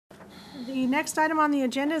The next item on the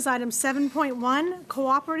agenda is item 7.1,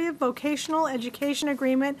 Cooperative Vocational Education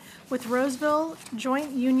Agreement with Roseville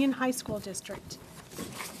Joint Union High School District.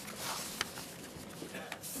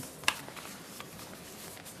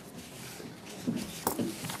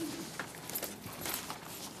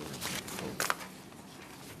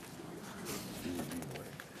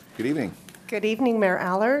 Good evening. Good evening, Mayor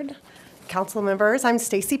Allard, council members. I'm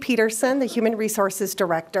Stacy Peterson, the Human Resources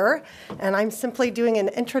Director, and I'm simply doing an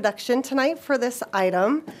introduction tonight for this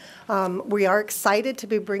item. We are excited to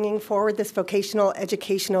be bringing forward this vocational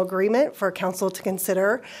educational agreement for council to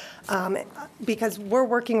consider because we're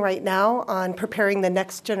working right now on preparing the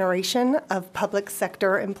next generation of public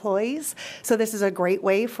sector employees. So this is a great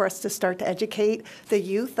way for us to start to educate the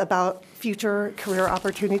youth about future career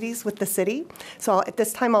opportunities with the city. So at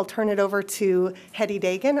this time, I'll turn it over to Hetty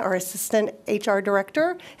Dagan, our Assistant HR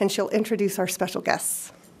Director, and she'll introduce our special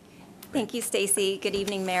guests. Thank you, Stacy. Good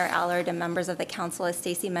evening, Mayor Allard and members of the council. As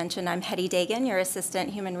Stacy mentioned, I'm Hetty Dagan, your Assistant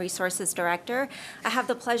Human Resources Director. I have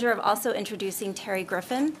the pleasure of also introducing Terry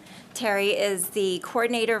Griffin. Terry is the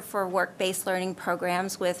Coordinator for Work-Based Learning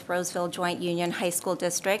Programs with Roseville Joint Union High School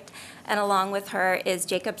District, and along with her is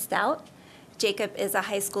Jacob Stout. Jacob is a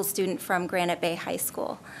high school student from Granite Bay High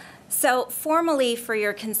School. So formally for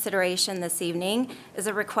your consideration this evening is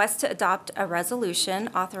a request to adopt a resolution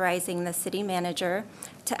authorizing the city manager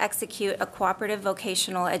to execute a cooperative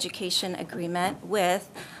vocational education agreement with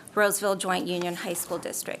Roseville Joint Union High School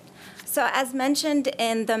District. So as mentioned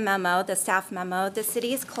in the memo, the staff memo, the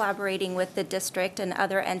city is collaborating with the district and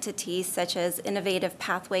other entities such as Innovative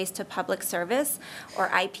Pathways to Public Service, or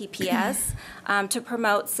IPPS, to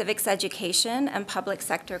promote civics education and public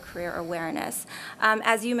sector career awareness.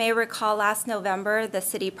 As you may recall, last November, the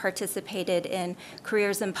city participated in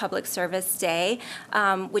Careers in Public Service Day,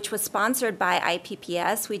 which was sponsored by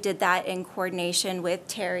IPPS. We did that in coordination with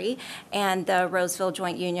Terry and the Roseville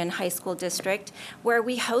Joint Union High School District, where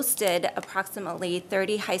we hosted approximately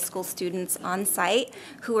 30 high school students on site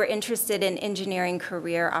who were interested in engineering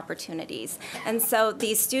career opportunities. And so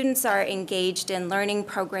these students are engaged in learning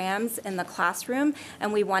programs in the classroom,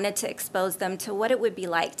 and we wanted to expose them to what it would be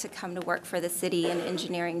like to come to work for the city in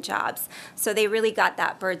engineering jobs. So they really got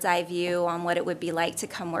that bird's eye view on what it would be like to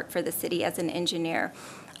come work for the city as an engineer.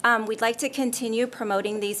 We'd like to continue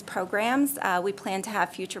promoting these programs. We plan to have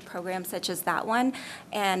future programs such as that one,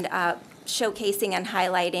 and showcasing and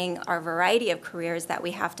highlighting our variety of careers that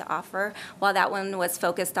we have to offer. While that one was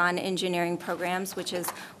focused on engineering programs, which is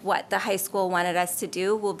what the high school wanted us to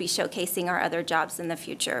do, we'll be showcasing our other jobs in the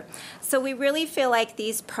future. So we really feel like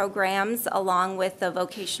these programs, along with the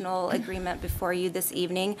vocational agreement before you this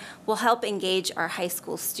evening, will help engage our high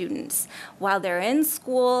school students. While they're in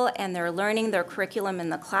school and they're learning their curriculum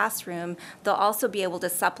in the classroom, they'll also be able to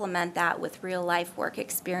supplement that with real-life work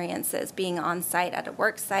experiences, being on site at a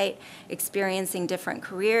work site, experiencing different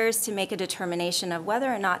careers to make a determination of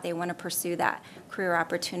whether or not they want to pursue that career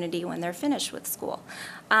opportunity when they're finished with school.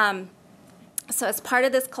 So as part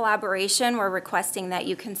of this collaboration, we're requesting that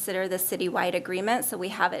you consider the citywide agreement so we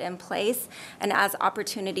have it in place. And as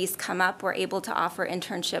opportunities come up, we're able to offer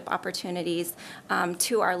internship opportunities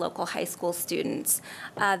to our local high school students.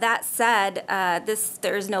 That said,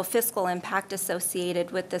 there is no fiscal impact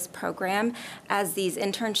associated with this program as these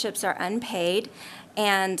internships are unpaid.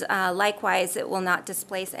 And likewise, it will not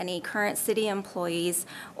displace any current city employees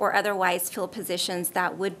or otherwise fill positions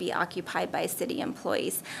that would be occupied by city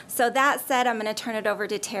employees. So that said, I'm going to turn it over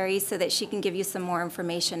to Terry so that she can give you some more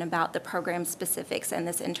information about the program specifics and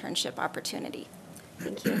this internship opportunity.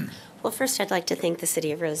 Thank you. Well, first, I'd like to thank the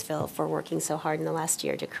City of Roseville for working so hard in the last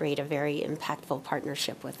year to create a very impactful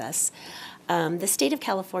partnership with us. The state of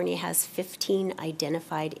California has 15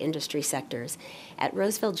 identified industry sectors. At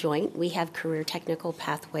Roseville Joint, we have career technical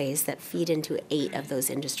pathways that feed into 8 of those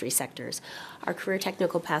industry sectors. Our career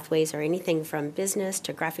technical pathways are anything from business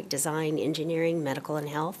to graphic design, engineering, medical, and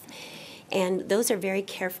health. And those are very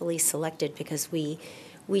carefully selected because we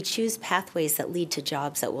choose pathways that lead to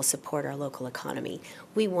jobs that will support our local economy.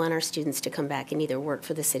 We want our students to come back and either work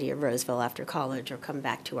for the city of Roseville after college or come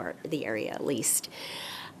back to the area at least.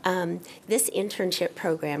 This internship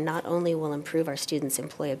program not only will improve our students'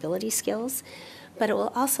 employability skills, but it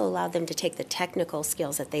will also allow them to take the technical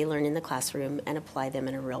skills that they learn in the classroom and apply them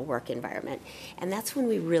in a real work environment. And that's when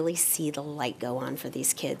we really see the light go on for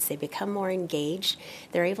these kids. They become more engaged.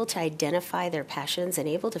 They're able to identify their passions and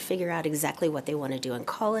able to figure out exactly what they want to do in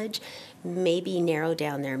college, maybe narrow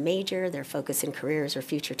down their major, their focus in careers, or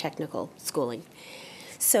future technical schooling.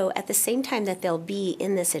 So at the same time that they'll be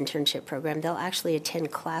in this internship program, they'll actually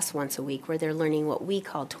attend class once a week where they're learning what we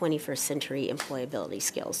call 21st century employability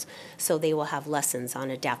skills. So they will have lessons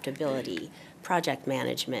on adaptability, project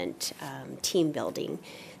management, team building.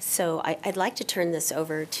 So I'd like to turn this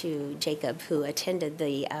over to Jacob, who attended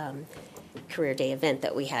the Career Day event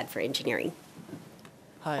that we had for engineering.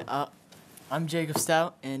 Hi, I'm Jacob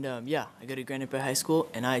Stout, and I go to Granite Bay High School,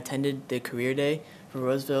 and I attended the Career Day for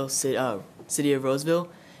Roseville, City of Roseville,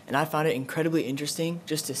 and I found it incredibly interesting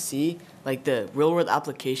just to see like the real-world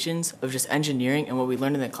applications of just engineering and what we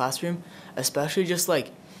learned in the classroom, especially just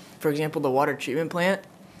like, for example, the water treatment plant,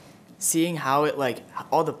 seeing how it like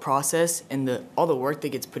all the process and all the work that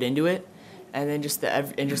gets put into it, and then just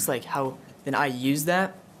like how then I use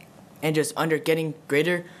that, and just getting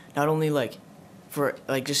greater, not only like for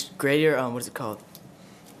like just greater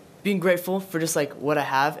being grateful for just like what I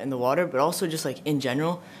have in the water, but also just like in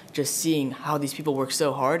general, just seeing how these people work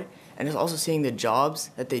so hard, and just also seeing the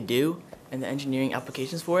jobs that they do and the engineering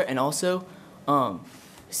applications for it, and also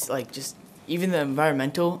like just even the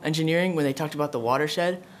environmental engineering when they talked about the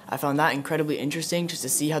watershed. I found that incredibly interesting just to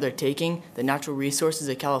see how they're taking the natural resources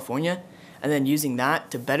of California and then using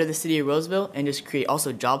that to better the city of Roseville and just create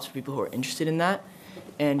also jobs for people who are interested in that.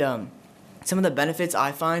 And some of the benefits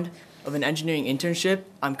I find of an engineering internship,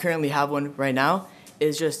 I'm currently have one right now,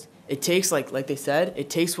 is just it takes like they said, it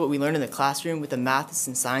takes what we learn in the classroom with the maths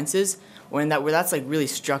and sciences, where that's like really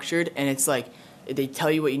structured and it's like they tell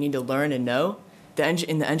you what you need to learn and know.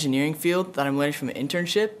 In the engineering field that I'm learning from an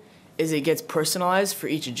internship is it gets personalized for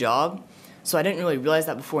each job. So I didn't really realize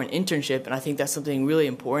that before an internship, and I think that's something really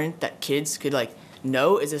important that kids could like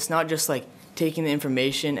know, is it's not just like taking the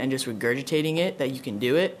information and just regurgitating it that you can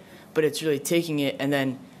do it, but it's really taking it and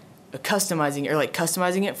then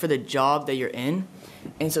customizing it for the job that you're in.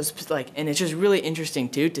 And so it's just really interesting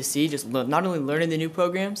too to see just not only learning the new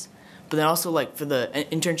programs, but then also like for the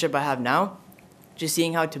internship I have now, just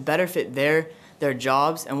seeing how to better fit their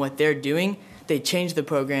jobs and what they're doing. They change the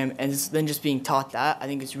program, and then just being taught that, I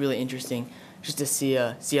think it's really interesting just to see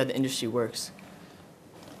how the industry works.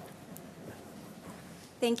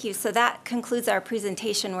 Thank you. So that concludes our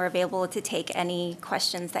presentation. We're available to take any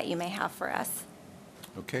questions that you may have for us.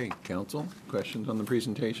 Okay, council, questions on the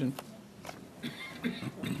presentation?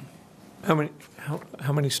 How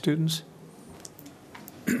many students?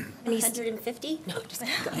 150? No, just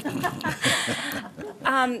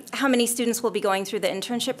How many students will be going through the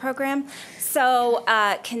internship program? So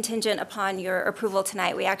contingent upon your approval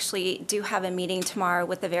tonight, we actually do have a meeting tomorrow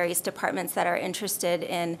with the various departments that are interested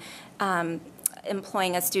in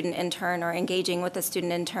employing a student intern or engaging with a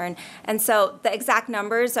student intern. And so the exact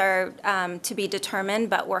numbers are to be determined,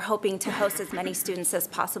 but we're hoping to host as many students as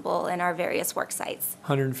possible in our various work sites.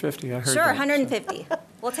 150, I heard Sure, that. 150.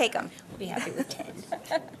 We'll take them. We'll be happy with 10.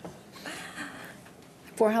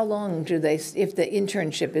 For how long do they, if the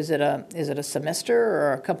internship, is it a semester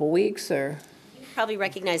or a couple weeks or? probably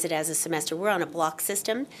recognize it as a semester. We're on a block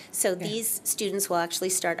system, so these students will actually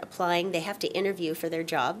start applying. They have to interview for their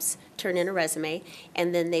jobs, turn in a resume,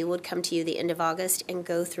 and then they would come to you the end of August and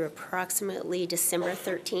go through approximately December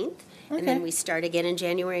 13th. And then we start again in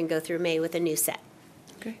January and go through May with a new set.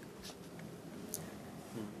 Okay.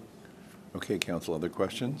 Okay, council, other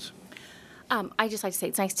questions? I'd just like to say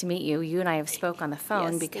it's nice to meet you. You and I have spoke on the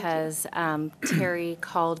phone Yes, thank you. because Terry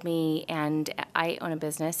called me, and I own a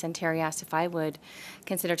business, and Terry asked if I would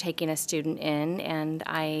consider taking a student in, and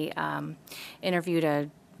I interviewed a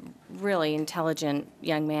really intelligent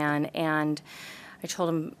young man, and I told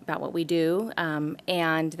him about what we do,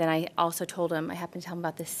 and then I also told him, I happened to tell him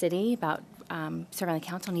about the city, about serving on the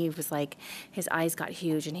council, and he was like, his eyes got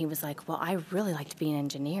huge, and he was like, well, I really like to be an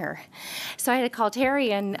engineer. So I had to call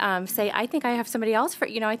Terry and say, I think I have somebody else for,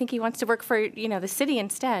 I think he wants to work for, the city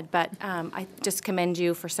instead, but I just commend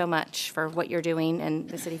you for so much for what you're doing and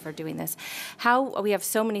the city for doing this. We have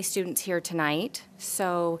so many students here tonight,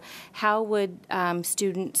 so how would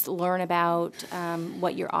students learn about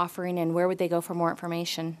what you're offering, and where would they go for more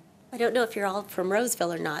information? I don't know if you're all from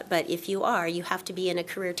Roseville or not, but if you are, you have to be in a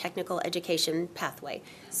career technical education pathway.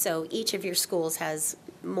 So each of your schools has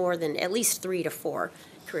more than at least 3 to 4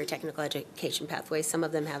 career technical education pathways. Some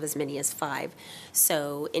of them have as many as 5.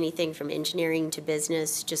 So anything from engineering to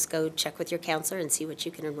business, just go check with your counselor and see what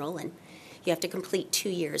you can enroll in. You have to complete 2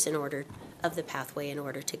 years in order of the pathway in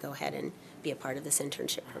order to go ahead and be a part of this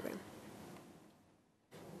internship program.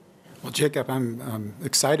 Well, Jacob, I'm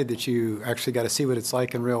excited that you actually got to see what it's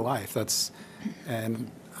like in real life. And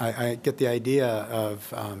I get the idea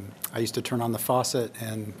of, I used to turn on the faucet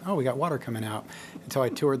and, oh, we got water coming out. Until I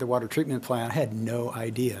toured the water treatment plant, I had no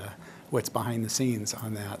idea what's behind the scenes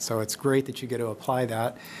on that. So it's great that you get to apply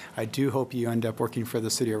that. I do hope you end up working for the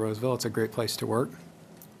city of Roseville. It's a great place to work.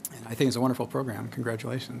 And I think it's a wonderful program.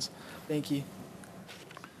 Congratulations. Thank you.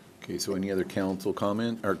 Okay, so any other council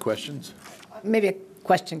comment or questions? Maybe a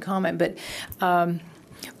question, comment, but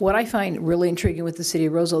what I find really intriguing with the city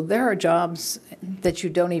of Roseville, there are jobs that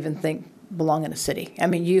you don't even think belong in a city. I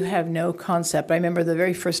mean, you have no concept. I remember the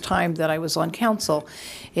very first time that I was on council,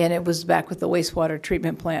 and it was back with the wastewater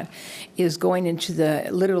treatment plant, is going into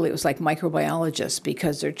literally it was like microbiologists,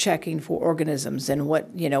 because they're checking for organisms and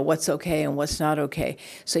what's okay and what's not okay.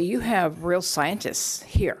 So you have real scientists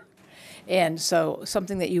here. And so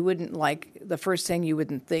something that you wouldn't the first thing you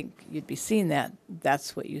wouldn't think you'd be seeing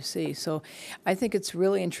that's what you see. So I think it's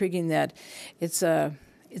really intriguing that it's a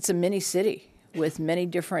mini city with many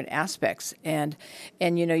different aspects. And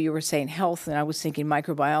you were saying health, and I was thinking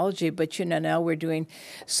microbiology, but now we're doing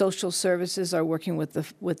social services, are working with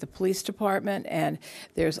the police department, and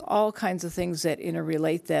there's all kinds of things that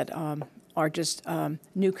interrelate that are just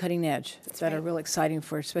new cutting edge that are real exciting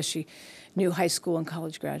for especially new high school and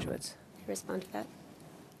college graduates. Respond to that?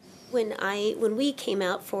 When we came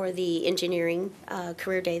out for the engineering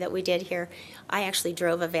career day that we did here, I actually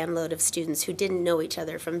drove a van load of students who didn't know each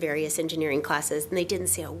other from various engineering classes, and they didn't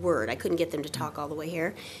say a word. I couldn't get them to talk all the way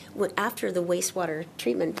here. After the wastewater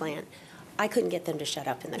treatment plant, I couldn't get them to shut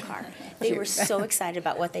up in the car. They were so excited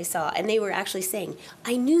about what they saw, and they were actually saying,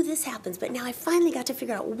 I knew this happens, but now I finally got to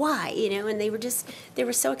figure out why, and they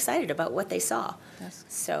were so excited about what they saw.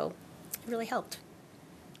 So it really helped.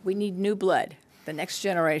 We need new blood, the next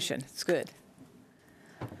generation. It's good.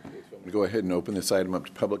 I'm going to go ahead and open this item up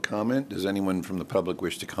to public comment. Does anyone from the public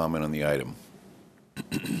wish to comment on the item?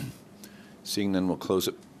 Seeing none, we'll close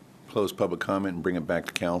public comment and bring it back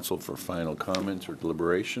to council for final comments or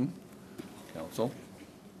deliberation. Council,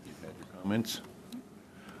 you've had your comments.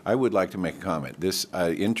 I would like to make a comment. This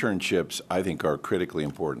internships, I think, are critically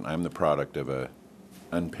important. I'm the product of a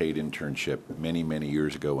unpaid internship many, many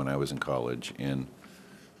years ago when I was in college, and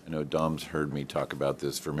I know Dom's heard me talk about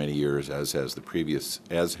this for many years, as have the previous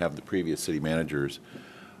city managers.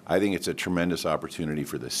 I think it's a tremendous opportunity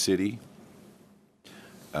for the city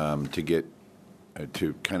to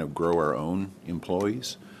kind of grow our own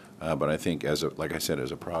employees. But I think, like I said,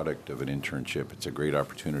 as a product of an internship, it's a great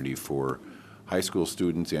opportunity for high school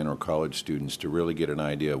students and/or college students to really get an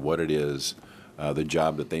idea of what it is, the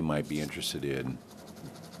job that they might be interested in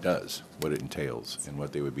does, what it entails, and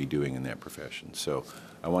what they would be doing in that profession. So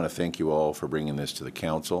I want to thank you all for bringing this to the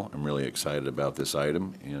council. I'm really excited about this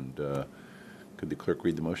item, and could the clerk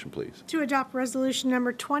read the motion, please? To adopt resolution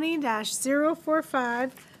number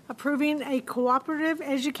 20-045, approving a cooperative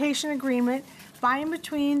education agreement by and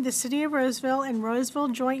between the City of Roseville and Roseville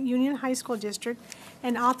Joint Union High School District,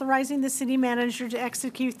 and authorizing the city manager to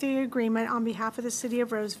execute the agreement on behalf of the City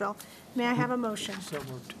of Roseville. May I have a motion? So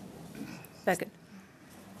moved. Second.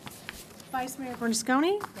 Vice Mayor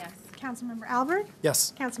Bernasconi? Yes. Councilmember Albert?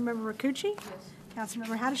 Yes. Councilmember Rakucci? Yes.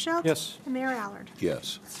 Councilmember Haddishelt? Yes. And Mayor Allard?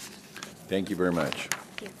 Yes. Thank you very much.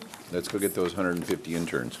 Let's go get those 150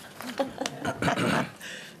 interns.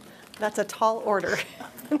 That's a tall order.